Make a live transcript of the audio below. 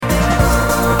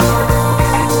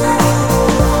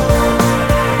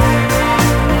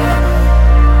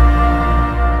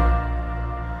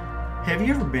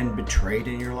betrayed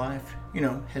in your life?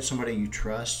 Had somebody you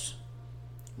trust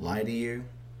lie to you,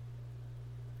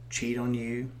 cheat on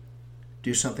you,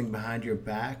 do something behind your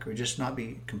back, or just not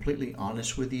be completely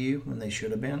honest with you when they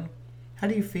should have been? How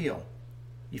do you feel?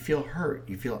 You feel hurt,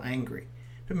 you feel angry.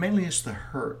 But mainly it's the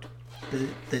hurt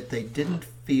that they didn't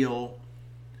feel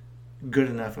good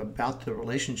enough about the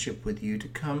relationship with you to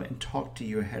come and talk to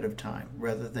you ahead of time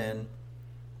rather than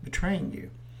betraying you.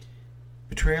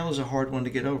 Betrayal is a hard one to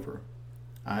get over.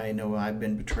 I know I've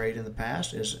been betrayed in the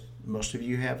past, as most of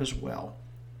you have as well.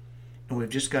 And we've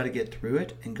just got to get through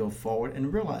it and go forward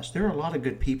and realize there are a lot of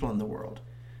good people in the world.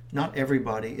 Not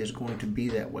everybody is going to be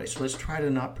that way. So let's try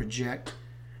to not project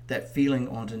that feeling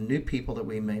onto new people that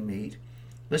we may meet.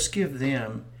 Let's give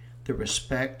them the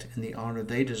respect and the honor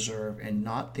they deserve and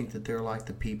not think that they're like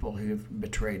the people who have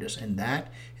betrayed us. And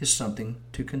that is something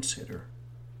to consider.